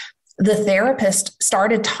lives, the therapist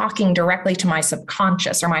started talking directly to my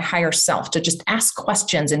subconscious or my higher self to just ask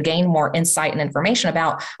questions and gain more insight and information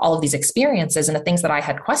about all of these experiences and the things that I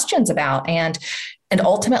had questions about. And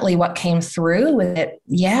ultimately what came through with it,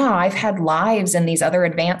 I've had lives in these other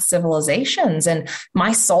advanced civilizations, and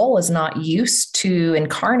my soul is not used to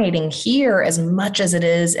incarnating here as much as it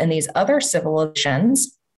is in these other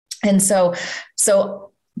civilizations. And so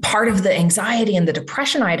part of the anxiety and the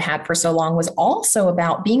depression I'd had for so long was also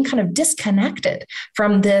about being kind of disconnected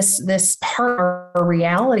from this part of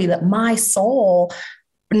reality that my soul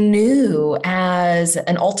knew as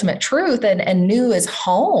an ultimate truth and knew as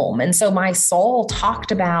home. And so my soul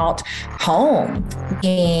talked about home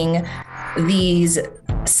being these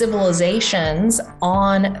civilizations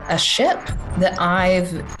on a ship that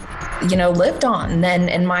I've, lived on. And then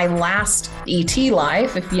in my last ET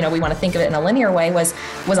life, if, we want to think of it in a linear way, was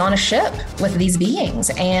on a ship with these beings.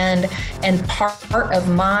 And part of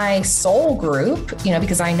my soul group,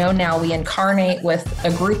 because I know now we incarnate with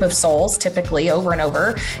a group of souls typically over and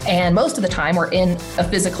over. And most of the time we're in a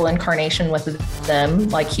physical incarnation with them,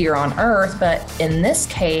 like here on Earth. But in this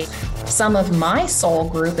case, some of my soul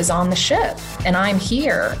group is on the ship and I'm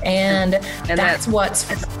here. And that's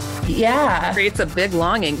what's creates a big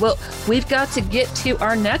longing. Well, we've got to get to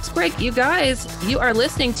our next break. You guys, you are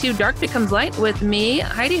listening to Dark Becomes Light with me,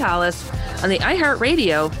 Heidi Hollis, on the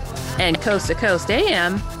iHeartRadio and Coast to Coast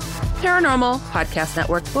AM Paranormal Podcast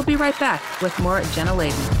Network. We'll be right back with more Jenna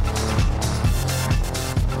Layden.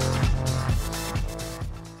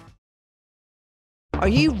 Are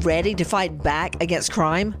you ready to fight back against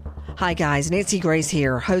crime? Hi guys, Nancy Grace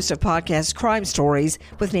here, host of podcast Crime Stories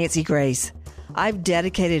with Nancy Grace. I've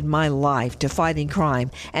dedicated my life to fighting crime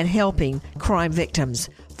and helping crime victims.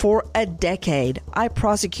 For a decade, I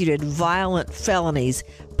prosecuted violent felonies,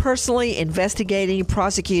 personally investigating,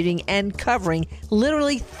 prosecuting, and covering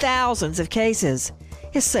literally thousands of cases.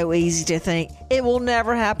 It's so easy to think it will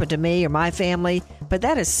never happen to me or my family, but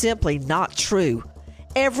that is simply not true.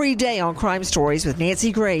 Every day on Crime Stories with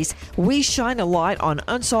Nancy Grace, we shine a light on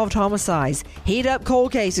unsolved homicides, heat up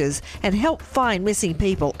cold cases, and help find missing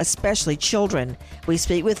people, especially children. We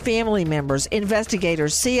speak with family members,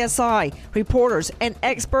 investigators, CSI, reporters, and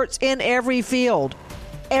experts in every field.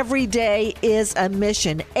 Every day is a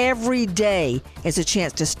mission. Every day is a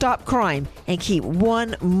chance to stop crime and keep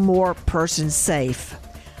one more person safe.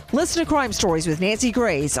 Listen to Crime Stories with Nancy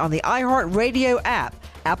Grace on the iHeartRadio app,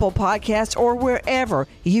 Apple Podcasts, or wherever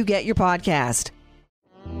you get your podcast.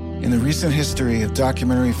 In the recent history of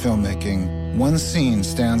documentary filmmaking, one scene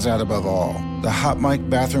stands out above all. The hot mic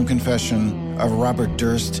bathroom confession of Robert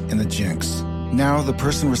Durst in The Jinx. Now, the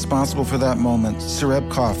person responsible for that moment, Sareb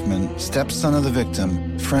Kaufman, stepson of the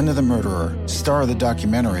victim, friend of the murderer, star of the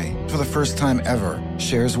documentary, for the first time ever,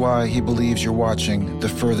 shares why he believes you're watching the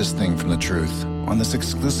furthest thing from the truth on this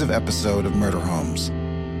exclusive episode of Murder Homes.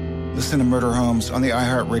 Listen to Murder Homes on the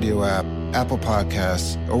iHeartRadio app, Apple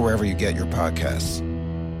Podcasts, or wherever you get your podcasts.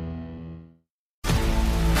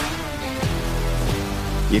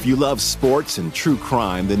 If you love sports and true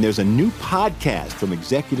crime, then there's a new podcast from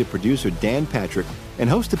executive producer Dan Patrick and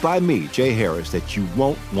hosted by me, Jay Harris, that you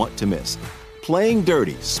won't want to miss. Playing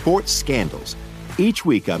Dirty: Sports Scandals. Each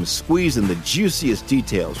week, I'm squeezing the juiciest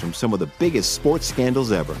details from some of the biggest sports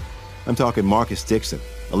scandals ever. I'm talking Marcus Dixon,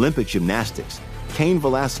 Olympic gymnastics, Cain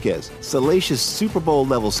Velasquez, salacious Super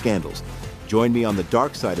Bowl-level scandals. Join me on the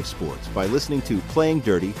dark side of sports by listening to Playing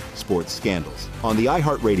Dirty: Sports Scandals on the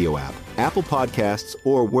iHeartRadio app, Apple Podcasts,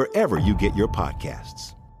 or wherever you get your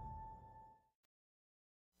podcasts.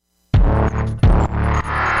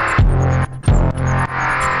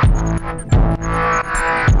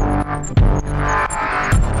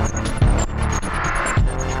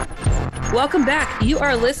 Welcome back. You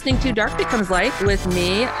are listening to Dark Becomes Light with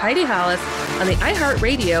me, Heidi Hollis, on the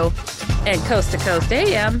iHeartRadio and Coast to Coast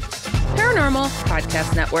AM Paranormal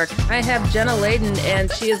Podcast Network. I have Jenna Layden,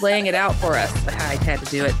 and she is laying it out for us. I had to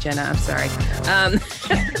do it, Jenna. I'm sorry.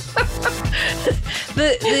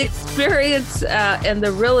 The experience and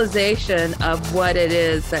the realization of what it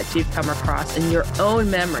is that you've come across in your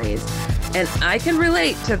own memories. And I can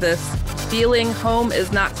relate to this feeling home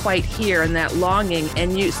is not quite here and that longing.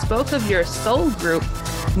 And you spoke of your soul group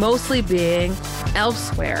mostly being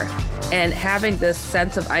elsewhere and having this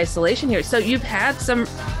sense of isolation here. So you've had some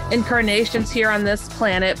incarnations here on this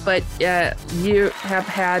planet, but you have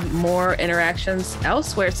had more interactions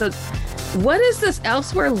elsewhere. So what is this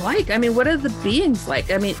elsewhere like? I mean, what are the beings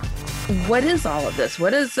like? I mean, what is all of this?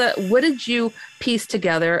 What did you piece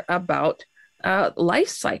together about life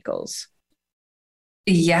cycles?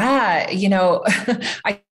 Yeah,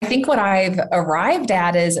 I think what I've arrived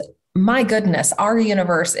at is, my goodness, our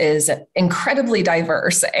universe is incredibly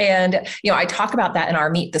diverse. And, I talk about that in our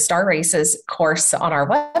Meet the Star Races course on our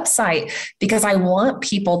website, because I want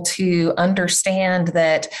people to understand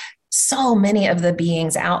that so many of the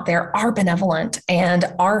beings out there are benevolent and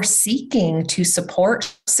are seeking to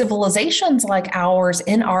support civilizations like ours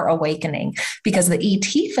in our awakening, because the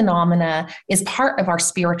ET phenomena is part of our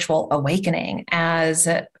spiritual awakening as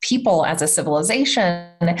people, as a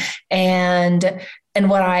civilization. And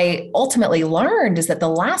what I ultimately learned is that the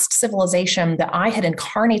last civilization that I had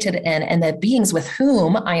incarnated in, and the beings with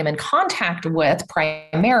whom I am in contact with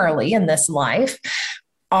primarily in this life,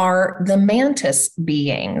 are the mantis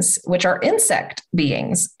beings, which are insect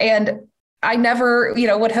beings. And I never,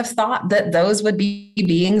 would have thought that those would be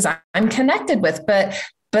beings I'm connected with, but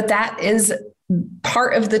that is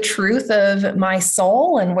part of the truth of my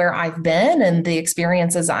soul and where I've been and the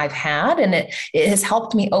experiences I've had. And it has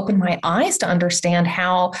helped me open my eyes to understand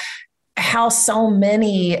how so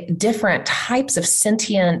many different types of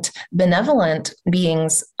sentient, benevolent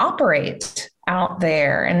beings operate out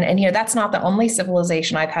there. And that's not the only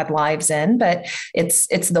civilization I've had lives in, but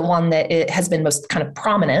it's the one that it has been most kind of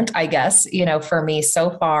prominent, I guess, for me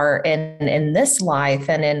so far in this life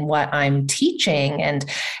and in what I'm teaching and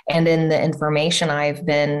in the information I've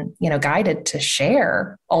been, guided to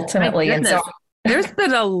share ultimately. And so there's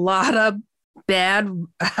been a lot of bad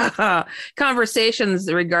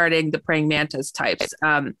conversations regarding the praying mantis types.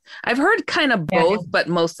 I've heard kind of both, but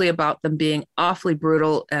mostly about them being awfully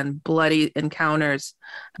brutal and bloody encounters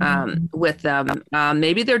with them.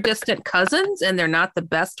 Maybe they're distant cousins and they're not the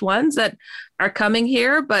best ones that are coming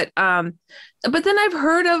here, but then I've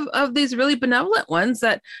heard of these really benevolent ones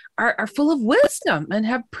that are full of wisdom and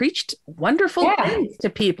have preached wonderful things to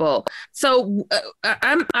people. So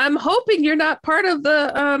I'm hoping you're not part of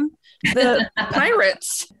the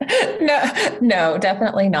pirates. No,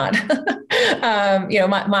 definitely not.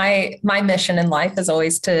 My mission in life is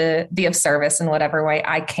always to be of service in whatever way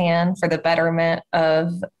I can for the betterment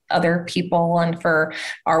of other people and for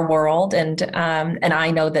our world. And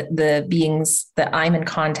I know that the beings that I'm in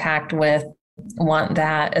contact with want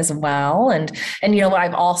that as well. And what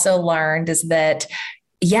I've also learned is that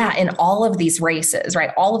in all of these races,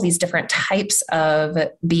 right, all of these different types of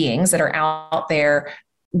beings that are out there,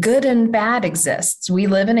 good and bad exists. We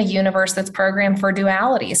live in a universe that's programmed for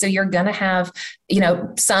duality. So you're going to have,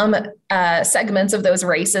 some segments of those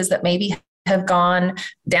races that maybe have gone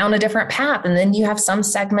down a different path. And then you have some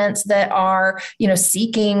segments that are,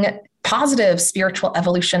 seeking positive spiritual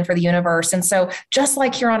evolution for the universe. And so just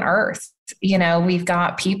like here on Earth, we've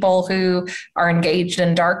got people who are engaged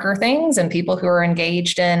in darker things and people who are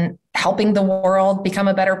engaged in helping the world become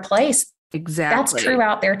a better place. Exactly. That's true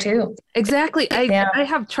out there too. Exactly. I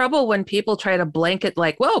have trouble when people try to blanket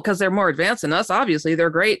like, well, because they're more advanced than us, obviously they're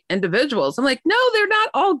great individuals. I'm like, no, they're not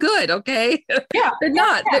all good. Okay. Yeah. They're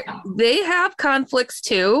not. Yeah. They have conflicts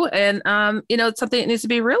too. And, it's something that needs to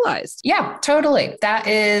be realized. Yeah, totally. That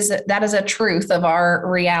is a truth of our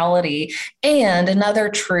reality. And another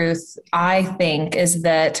truth, I think, is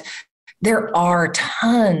that there are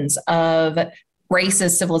tons of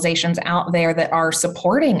races, civilizations out there that are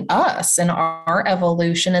supporting us and our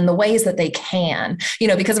evolution in the ways that they can,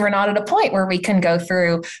 because we're not at a point where we can go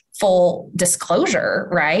through full disclosure,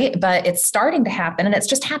 right? But it's starting to happen, and it's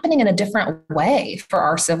just happening in a different way for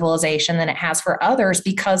our civilization than it has for others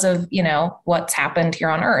because of, what's happened here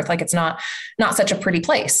on Earth. Like, it's not such a pretty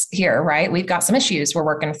place here, right? We've got some issues we're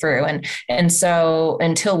working through. And so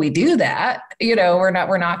until we do that, we're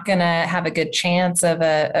not going to have a good chance of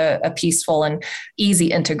a peaceful and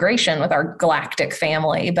easy integration with our galactic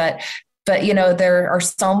family. But there are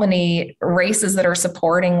so many races that are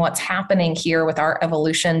supporting what's happening here with our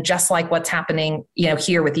evolution, just like what's happening,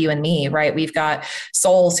 here with you and me, right? We've got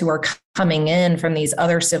souls who are coming in from these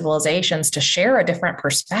other civilizations to share a different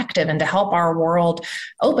perspective and to help our world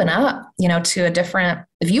open up, to a different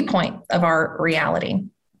viewpoint of our reality.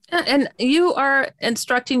 And you are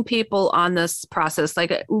instructing people on this process.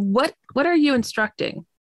 Like, what are you instructing?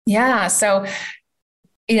 Yeah. So,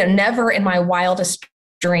 never in my wildest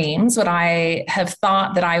dreams would I have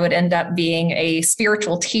thought that I would end up being a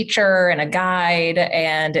spiritual teacher and a guide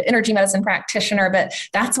and energy medicine practitioner, but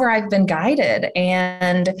that's where I've been guided.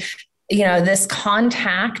 And, this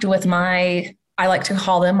contact with I like to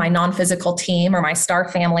call them my non-physical team or my star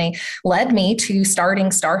family, led me to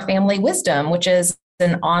starting Star Family Wisdom, which is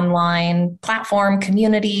an online platform,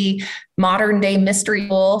 community, modern day mystery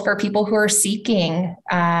tool for people who are seeking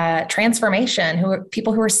transformation,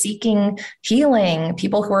 people who are seeking healing,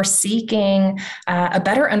 people who are seeking a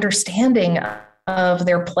better understanding of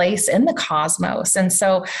their place in the cosmos. And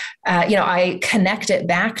so, I connect it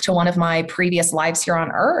back to one of my previous lives here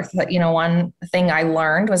on Earth. That, one thing I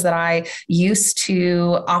learned was that I used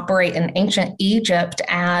to operate in ancient Egypt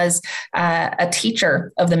as a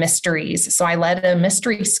teacher of the mysteries. So I led a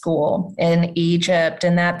mystery school in Egypt,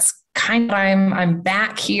 and that's kind of what I'm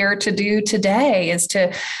back here to do today, is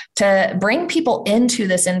to bring people into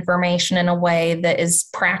this information in a way that is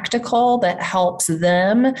practical, that helps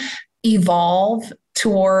them evolve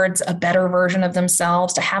towards a better version of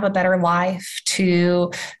themselves, to have a better life,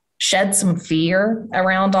 to shed some fear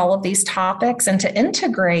around all of these topics, and to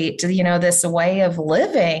integrate, this way of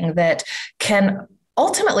living that can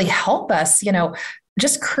ultimately help us,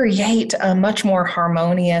 just create a much more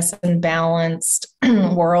harmonious and balanced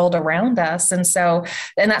world around us. And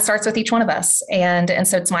that starts with each one of us. And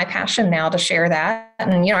so it's my passion now to share that.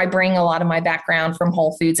 And, I bring a lot of my background from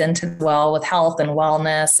Whole Foods into with health and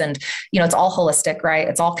wellness. And, it's all holistic, right?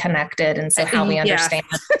 It's all connected. And so how we understand.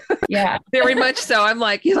 Yeah. Very much so. I'm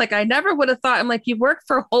like, I never would have thought. I'm like, you work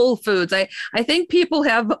for Whole Foods. I think people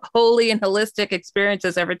have holy and holistic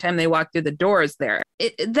experiences every time they walk through the doors there.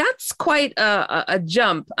 That's quite a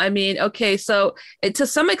jump. I mean, okay, so to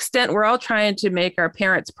some extent, we're all trying to make our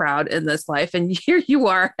parents proud in this life. And here you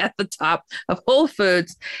are at the top of Whole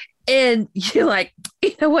Foods. And you're like,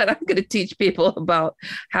 you know what? I'm going to teach people about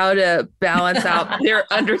how to balance out their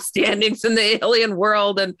understandings in the alien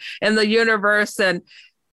world and the universe. And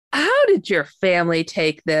how did your family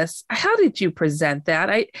take this? How did you present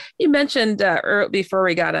that? You mentioned before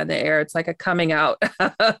we got on the air, it's like a coming out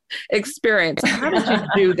experience. How did you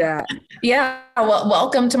do that? Yeah. Well,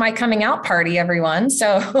 welcome to my coming out party, everyone.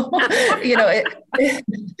 So,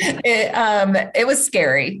 it was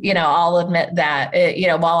scary. I'll admit that.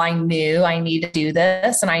 While I knew I needed to do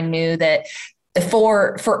this, and I knew that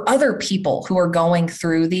for other people who are going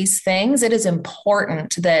through these things, it is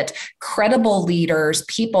important that credible leaders,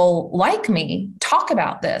 people like me, talk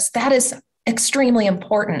about this. That is extremely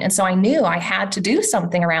important. And so I knew I had to do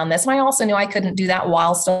something around this. And I also knew I couldn't do that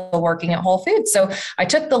while still working at Whole Foods. So I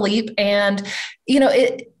took the leap, and,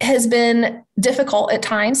 it has been difficult at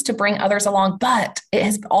times to bring others along, but it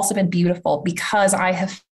has also been beautiful because I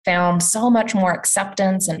have found so much more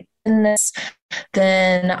acceptance and openness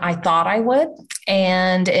than I thought I would.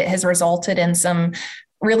 And it has resulted in some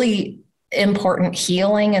really important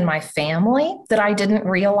healing in my family that I didn't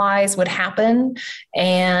realize would happen.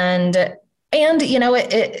 And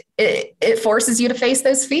it forces you to face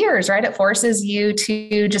those fears, right? It forces you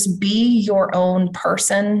to just be your own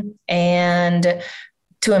person and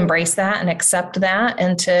to embrace that and accept that,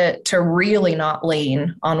 and to really not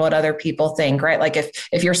lean on what other people think, right? Like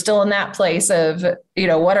if you're still in that place of,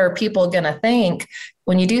 what are people going to think?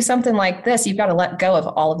 When you do something like this, you've got to let go of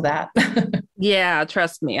all of that. Yeah,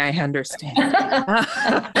 trust me, I understand.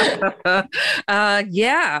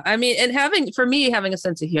 Yeah, I mean, and having a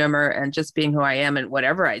sense of humor and just being who I am and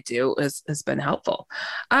whatever I do has been helpful.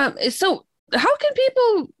 So how can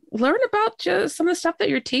people learn about just some of the stuff that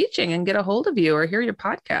you're teaching and get a hold of you or hear your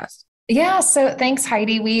podcast? Yeah. So thanks,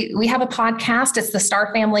 Heidi. We have a podcast. It's the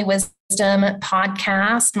Star Family Wisdom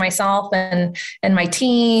podcast. Myself and my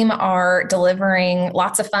team are delivering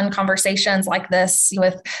lots of fun conversations like this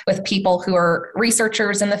with people who are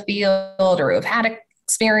researchers in the field or who have had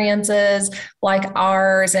experiences like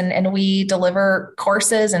ours. And we deliver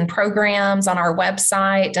courses and programs on our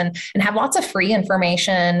website and have lots of free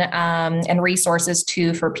information and resources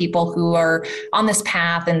too for people who are on this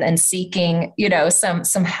path and seeking,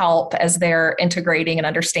 some help as they're integrating and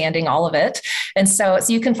understanding all of it. And so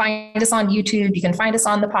you can find us on YouTube. You can find us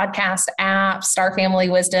on the podcast app, Star Family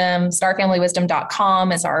Wisdom.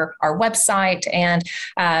 StarFamilyWisdom.com is our website. And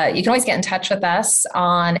you can always get in touch with us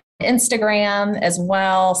on Instagram as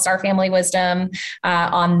well, Star Family Wisdom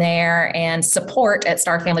on there, and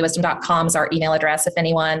support@starfamilywisdom.com is our email address if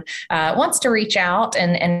anyone wants to reach out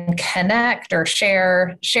and connect or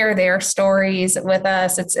share their stories with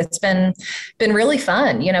us. It's been really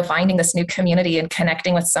fun, finding this new community and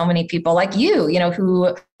connecting with so many people like you,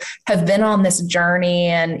 who have been on this journey.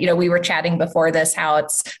 And, we were chatting before this, how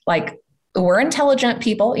it's like, we're intelligent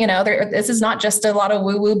people, this is not just a lot of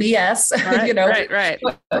woo-woo BS, Right.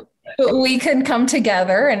 We can come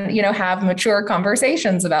together and, have mature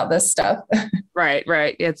conversations about this stuff. Right.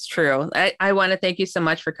 It's true. I want to thank you so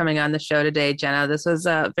much for coming on the show today, Jenna. This was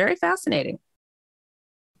very fascinating.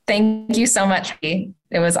 Thank you so much. It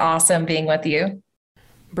was awesome being with you.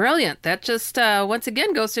 Brilliant. That just once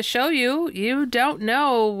again goes to show you don't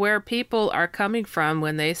know where people are coming from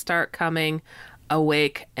when they start coming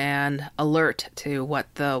awake and alert to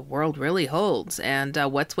what the world really holds and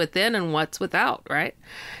what's within and what's without, right?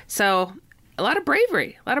 So a lot of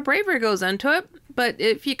bravery goes into it. But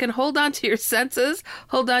if you can hold on to your senses,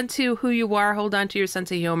 hold on to who you are, hold on to your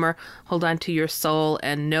sense of humor, hold on to your soul,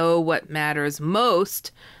 and know what matters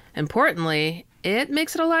most, importantly, it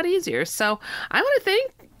makes it a lot easier. So I want to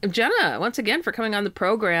thank Jenna once again for coming on the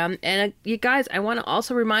program. And you guys, I want to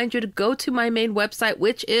also remind you to go to my main website,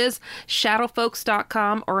 which is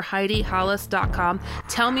shadowfolks.com or HeidiHollis.com.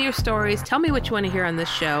 Tell me your stories. Tell me what you want to hear on this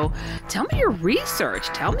show. Tell me your research.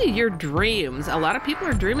 Tell me your dreams. A lot of people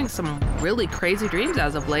are dreaming some really crazy dreams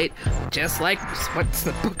as of late, just like what's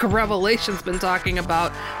the Book of Revelation's been talking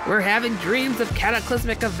about. We're having dreams of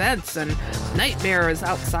cataclysmic events and nightmares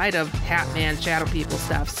outside of Hatman, Shadow People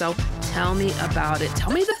stuff. So tell me about it.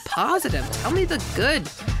 Tell me the positive. Tell me the good.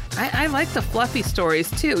 I like the fluffy stories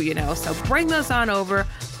too, so bring those on over.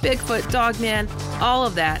 Bigfoot, Dogman, all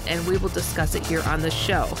of that, and we will discuss it here on the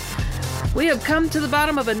show. We have come to the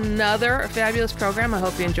bottom of another fabulous program. I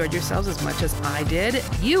hope you enjoyed yourselves as much as I did.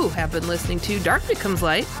 You have been listening to Dark Becomes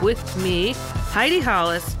Light with me, Heidi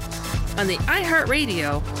Hollis, on the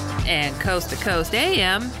iHeartRadio and Coast to Coast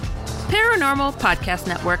AM Paranormal Podcast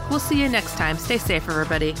Network. We'll see you next time. Stay safe,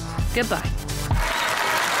 everybody. Goodbye.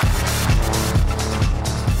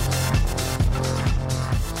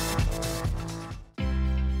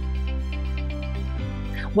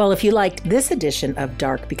 Well, if you liked this edition of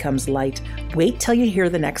Dark Becomes Light, wait till you hear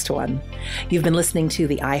the next one. You've been listening to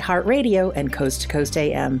the iHeartRadio and Coast to Coast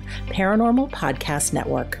AM Paranormal Podcast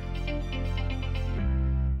Network.